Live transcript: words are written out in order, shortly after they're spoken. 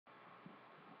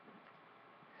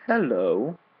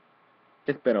Hello.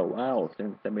 It's been a while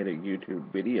since I made a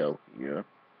YouTube video here,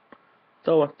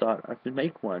 so I thought I should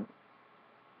make one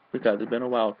because it's been a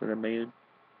while since I made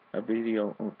a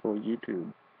video for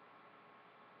YouTube.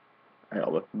 I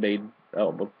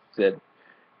almost said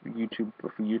YouTube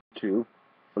for YouTube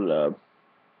for love.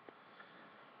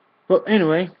 But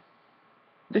anyway,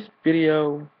 this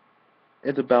video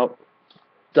is about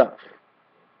stuff.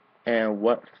 And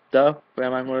what stuff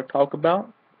am I going to talk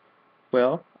about?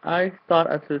 Well, I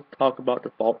thought I should talk about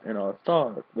The Fault in Our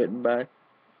Stars, written by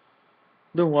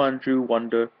the one true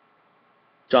wonder,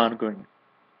 John Green.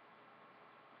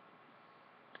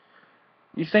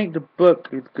 You think the book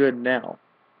is good now?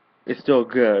 It's still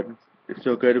good. It's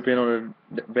still good. It's been on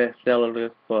the bestseller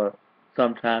list for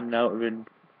some time now, and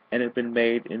it's been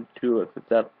made into a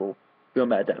successful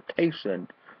film adaptation.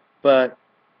 But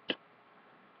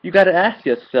you got to ask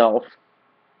yourself,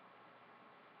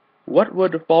 what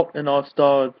would The Fault in Our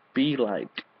Stars be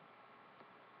like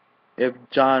if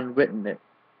John written it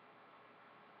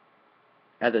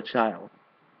as a child?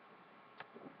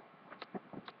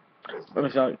 I'm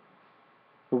sorry,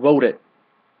 wrote it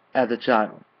as a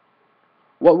child.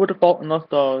 What would The Fault in Our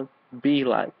Stars be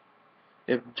like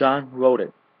if John wrote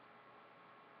it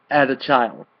as a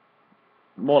child?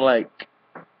 More like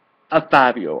a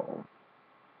 5-year-old.